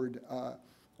forward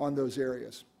on those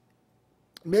areas?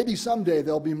 Maybe someday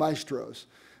they'll be maestros.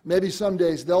 Maybe some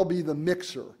days they'll be the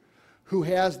mixer who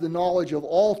has the knowledge of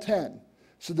all 10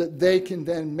 so that they can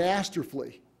then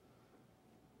masterfully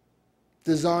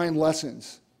design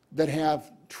lessons that have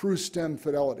true STEM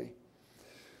fidelity.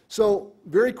 So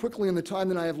very quickly in the time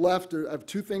that I have left, I have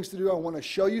two things to do. I want to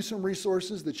show you some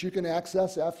resources that you can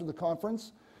access after the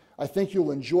conference. I think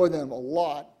you'll enjoy them a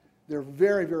lot. They're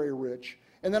very, very rich.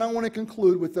 And then I want to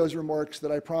conclude with those remarks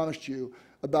that I promised you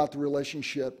about the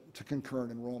relationship to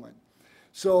concurrent enrollment.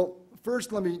 So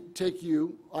first, let me take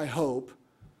you, I hope,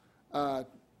 to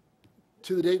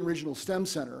the Dayton Regional STEM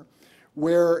Center,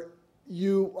 where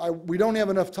we don't have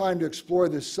enough time to explore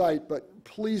this site, but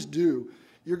please do.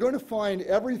 You're going to find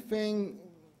everything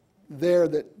there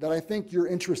that I think you're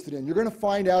interested in. You're going to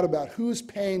find out about who's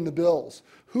paying the bills,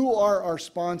 who are our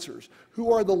sponsors,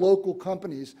 who are the local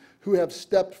companies who have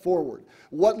stepped forward,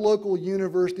 what local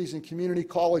universities and community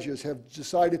colleges have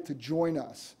decided to join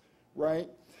us, right?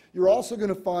 You're also going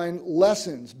to find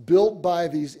lessons built by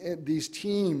these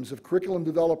teams of curriculum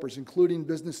developers, including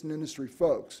business and industry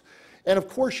folks. And of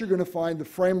course, you're going to find the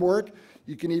framework.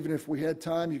 You can even, if we had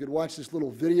time, you could watch this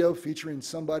little video featuring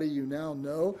somebody you now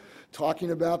know,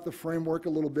 talking about the framework a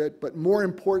little bit. But more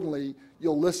importantly,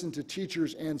 you'll listen to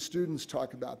teachers and students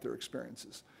talk about their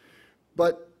experiences.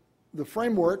 But the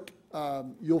framework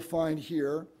you'll find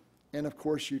here, and of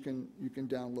course, you can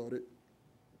download it.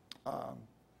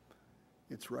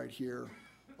 It's right here,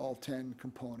 all 10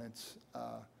 components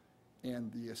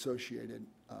and the associated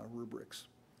rubrics.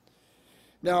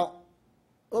 Now,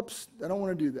 oops, I don't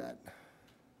want to do that.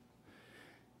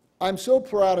 I'm so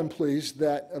proud and pleased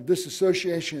that of this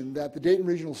association that the Dayton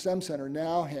Regional STEM Center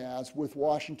now has with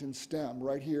Washington STEM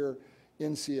right here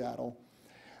in Seattle.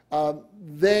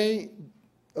 They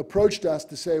approached us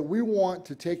to say, we want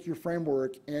to take your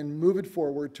framework and move it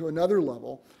forward to another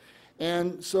level.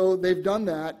 And so they've done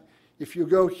that. If you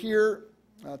go here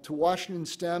to Washington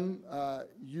STEM,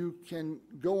 you can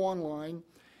go online,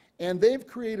 and they've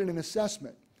created an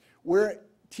assessment where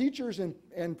teachers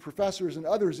and professors and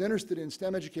others interested in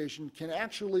STEM education can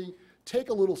actually take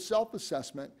a little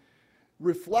self-assessment,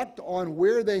 reflect on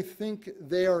where they think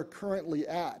they are currently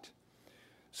at.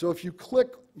 So if you click,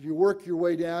 you work your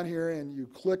way down here and you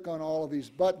click on all of these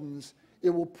buttons,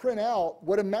 it will print out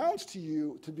what amounts to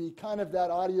you to be kind of that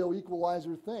audio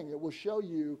equalizer thing. It will show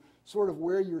you sort of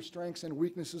where your strengths and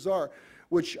weaknesses are,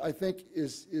 which I think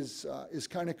is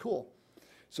kind of cool.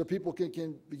 So people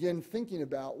can begin thinking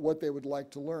about what they would like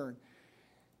to learn.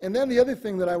 And then the other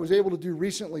thing that I was able to do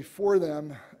recently for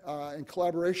them in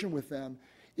collaboration with them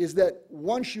is that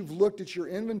once you've looked at your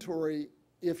inventory,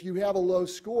 if you have a low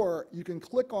score, you can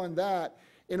click on that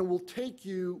and it will take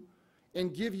you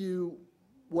and give you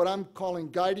what I'm calling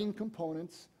guiding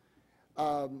components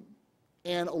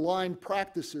and aligned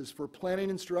practices for planning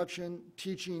instruction,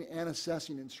 teaching, and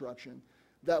assessing instruction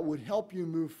that would help you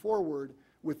move forward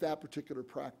with that particular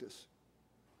practice.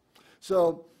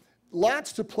 So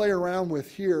lots to play around with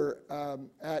here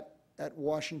at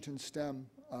Washington STEM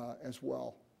as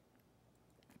well.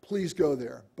 Please go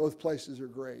there. Both places are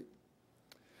great.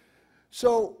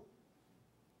 So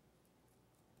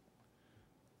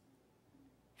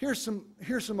here's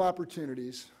some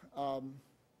opportunities.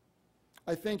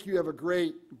 I think you have a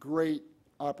great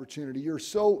opportunity.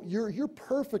 You're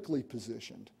perfectly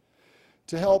positioned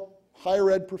to help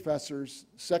higher ed professors,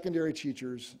 secondary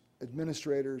teachers,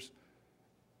 administrators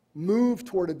move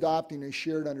toward adopting a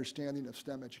shared understanding of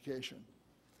STEM education.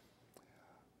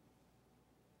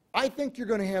 I think you're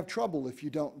going to have trouble if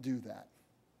you don't do that.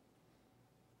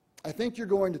 I think you're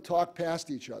going to talk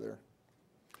past each other.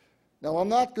 Now, I'm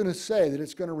not going to say that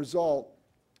it's going to result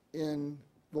in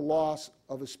the loss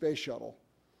of a space shuttle,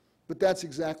 but that's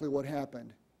exactly what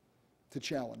happened to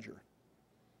Challenger.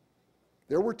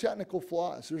 There were technical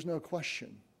flaws, there's no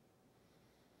question.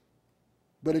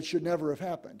 But it should never have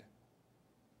happened.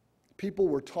 People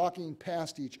were talking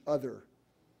past each other.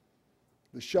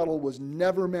 The shuttle was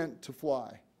never meant to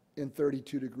fly in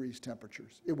 32 degrees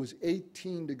temperatures. It was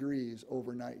 18 degrees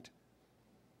overnight.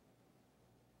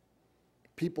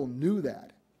 People knew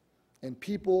that. And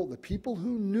the people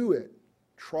who knew it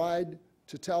tried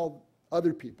to tell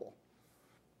other people,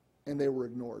 and they were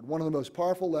ignored. One of the most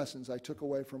powerful lessons I took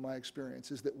away from my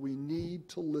experience is that we need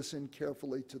to listen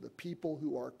carefully to the people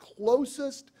who are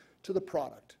closest to the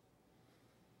product.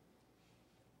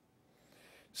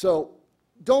 So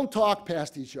don't talk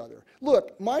past each other.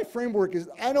 Look, my framework is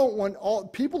I don't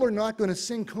want people are not going to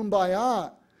sing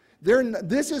Kumbaya.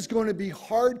 This is going to be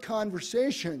hard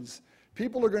conversations.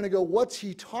 People are going to go, what's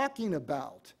he talking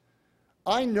about?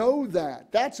 I know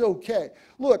that. That's okay.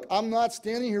 Look, I'm not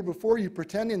standing here before you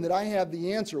pretending that I have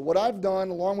the answer. What I've done,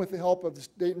 along with the help of the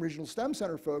Dayton Regional STEM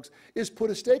Center folks, is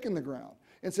put a stake in the ground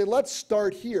and say, let's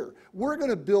start here. We're going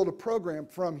to build a program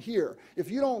from here. If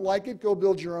you don't like it, go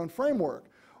build your own framework.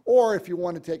 Or if you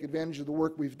want to take advantage of the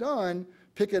work we've done,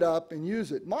 pick it up and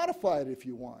use it. Modify it if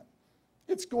you want.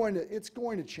 It's going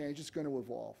to change. It's going to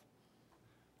evolve.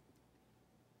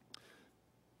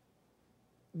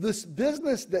 This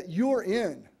business that you're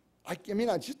in, I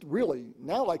just really,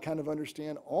 now I kind of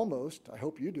understand almost, I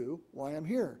hope you do, why I'm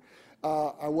here.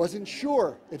 I wasn't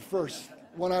sure at first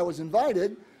when I was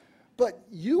invited, but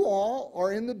you all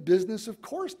are in the business of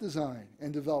course design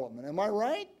and development. Am I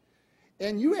right?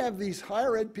 And you have these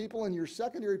higher ed people and your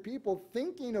secondary people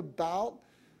thinking about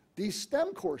these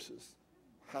STEM courses.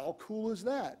 How cool is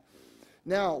that?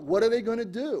 Now, what are they going to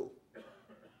do?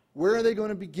 Where are they going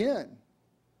to begin?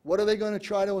 What are they going to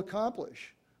try to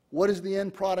accomplish? What is the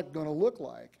end product going to look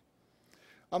like?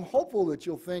 I'm hopeful that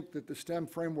you'll think that the STEM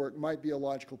framework might be a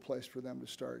logical place for them to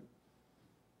start.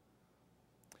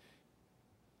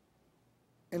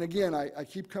 And again, I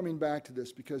keep coming back to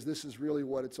this because this is really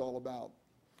what it's all about.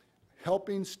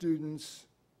 Helping students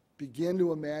begin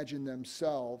to imagine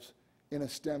themselves in a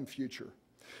STEM future.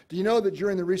 Do you know that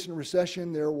during the recent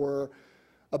recession there were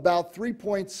about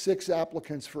 3.6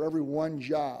 applicants for every one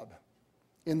job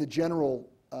in the general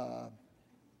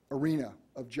arena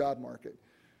of job market?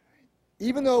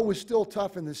 Even though it was still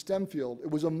tough in the STEM field, it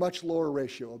was a much lower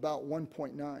ratio, about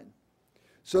 1.9.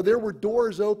 So there were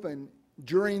doors open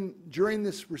during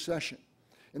this recession,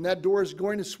 and that door is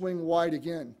going to swing wide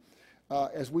again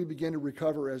as we begin to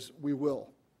recover, as we will,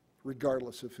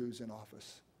 regardless of who's in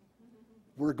office.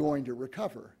 We're going to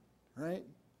recover, right?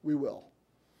 We will.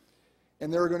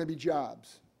 And there are going to be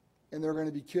jobs, and there are going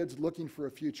to be kids looking for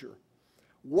a future.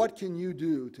 What can you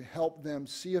do to help them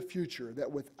see a future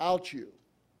that without you,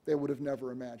 they would have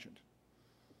never imagined?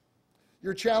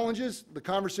 Your challenges, the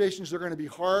conversations are going to be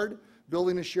hard.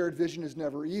 Building a shared vision is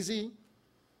never easy.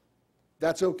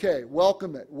 That's okay.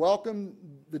 Welcome it. Welcome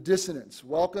the dissonance.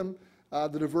 Welcome the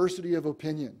diversity of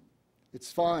opinion.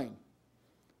 It's fine.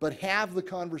 But have the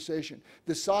conversation.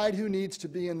 Decide who needs to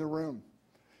be in the room.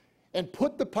 And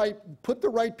put the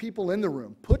right people in the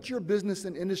room. Put your business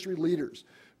and industry leaders.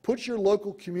 Put your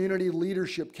local community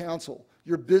leadership council,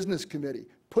 your business committee.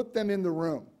 Put them in the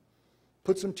room.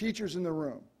 Put some teachers in the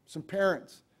room, some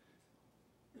parents.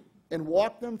 And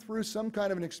walk them through some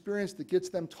kind of an experience that gets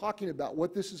them talking about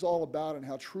what this is all about and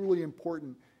how truly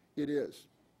important it is.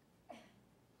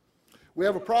 We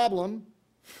have a problem,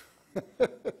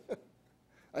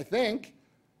 I think.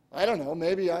 I don't know,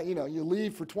 maybe you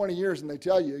leave for 20 years and they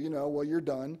tell you, well, you're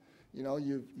done.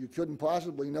 You couldn't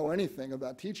possibly know anything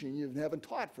about teaching. You haven't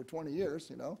taught for 20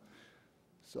 years,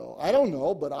 So I don't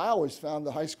know, but I always found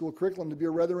the high school curriculum to be a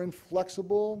rather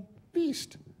inflexible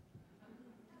beast.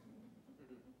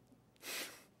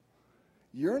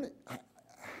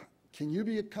 Can you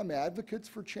become advocates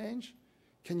for change?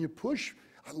 Can you push?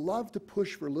 I love to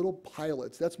push for little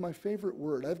pilots. That's my favorite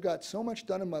word. I've got so much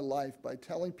done in my life by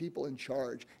telling people in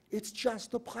charge, it's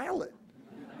just a pilot,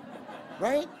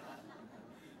 right?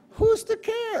 Who's to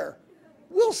care?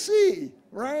 We'll see,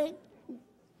 right?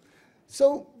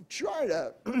 So try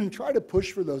to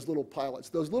push for those little pilots,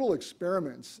 those little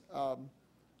experiments,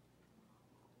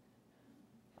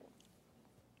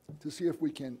 to see if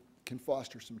we can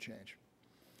foster some change.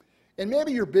 And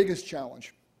maybe your biggest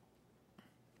challenge,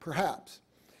 perhaps,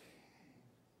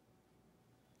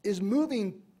 is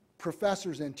moving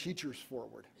professors and teachers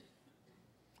forward.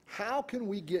 How can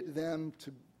we get them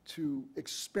to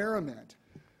experiment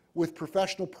with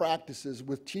professional practices,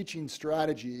 with teaching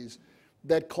strategies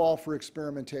that call for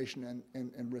experimentation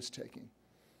and risk-taking?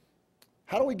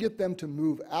 How do we get them to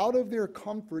move out of their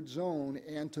comfort zone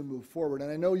and to move forward?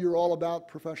 And I know you're all about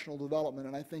professional development,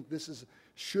 and I think this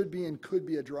should be and could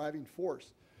be a driving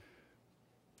force.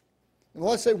 And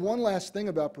let's say one last thing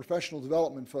about professional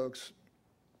development, folks,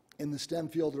 in the STEM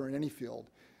field or in any field.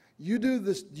 You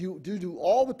do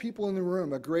all the people in the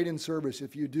room a great in service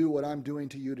if you do what I'm doing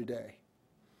to you today.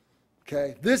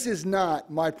 Okay? This is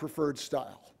not my preferred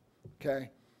style.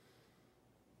 Okay?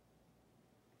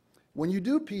 When you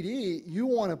do PD, you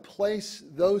want to place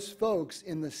those folks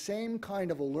in the same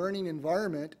kind of a learning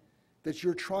environment that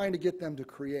you're trying to get them to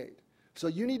create. So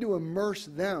you need to immerse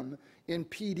them in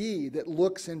PD that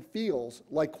looks and feels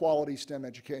like quality STEM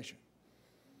education.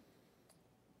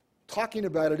 Talking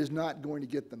about it is not going to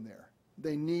get them there.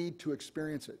 They need to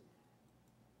experience it.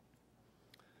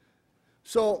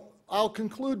 So I'll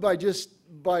conclude by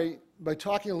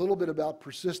talking a little bit about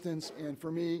persistence, and for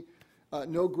me,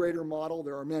 no greater model.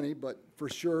 There are many, but for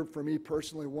sure, for me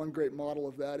personally, one great model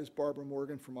of that is Barbara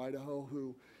Morgan from Idaho,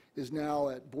 who is now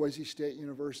at Boise State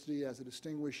University as a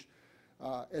distinguished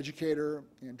educator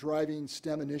and driving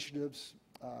STEM initiatives,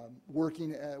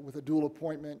 working with a dual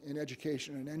appointment in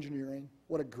education and engineering.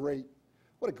 What a great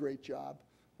job.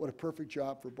 What a perfect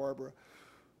job for Barbara,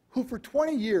 who for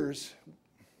 20 years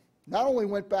not only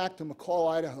went back to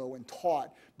McCall, Idaho and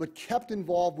taught, but kept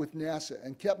involved with NASA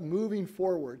and kept moving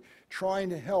forward, trying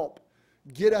to help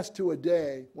get us to a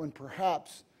day when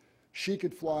perhaps she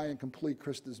could fly and complete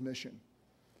Krista's mission.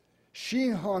 She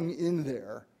hung in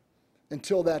there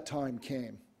until that time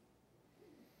came.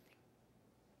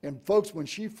 And folks, when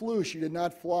she flew, she did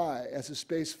not fly as a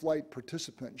space flight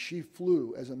participant. She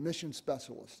flew as a mission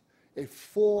specialist, a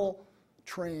full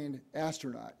trained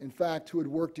astronaut, in fact, who had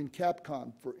worked in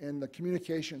Capcom in the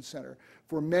communications center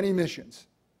for many missions.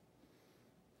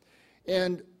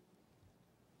 And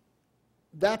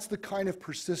that's the kind of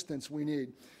persistence we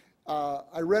need.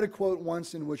 I read a quote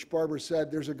once in which Barbara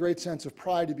said, there's a great sense of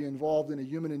pride to be involved in a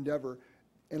human endeavor.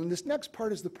 And this next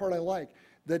part is the part I like,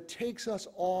 that takes us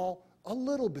all a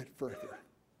little bit further.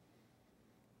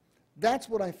 That's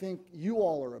what I think you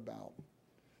all are about.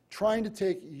 Trying to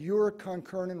take your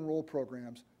concurrent enroll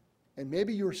programs and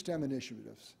maybe your STEM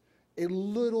initiatives a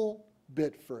little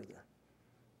bit further.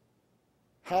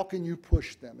 How can you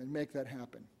push them and make that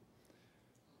happen?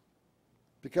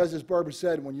 Because as Barbara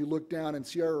said, when you look down and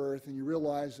see our Earth and you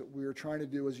realize that we are trying to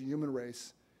do as a human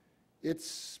race,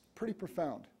 it's pretty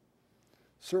profound.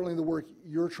 Certainly the work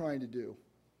you're trying to do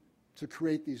to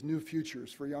create these new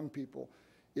futures for young people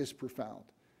is profound.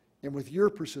 And with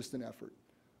your persistent effort,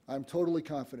 I'm totally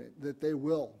confident that they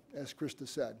will, as Krista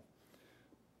said,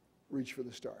 reach for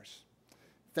the stars.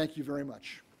 Thank you very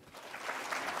much.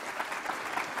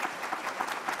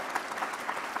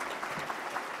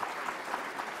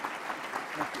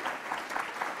 Thank you.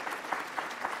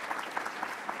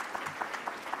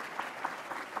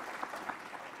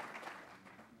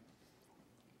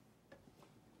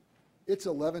 It's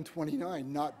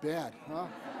 11:29, not bad, huh?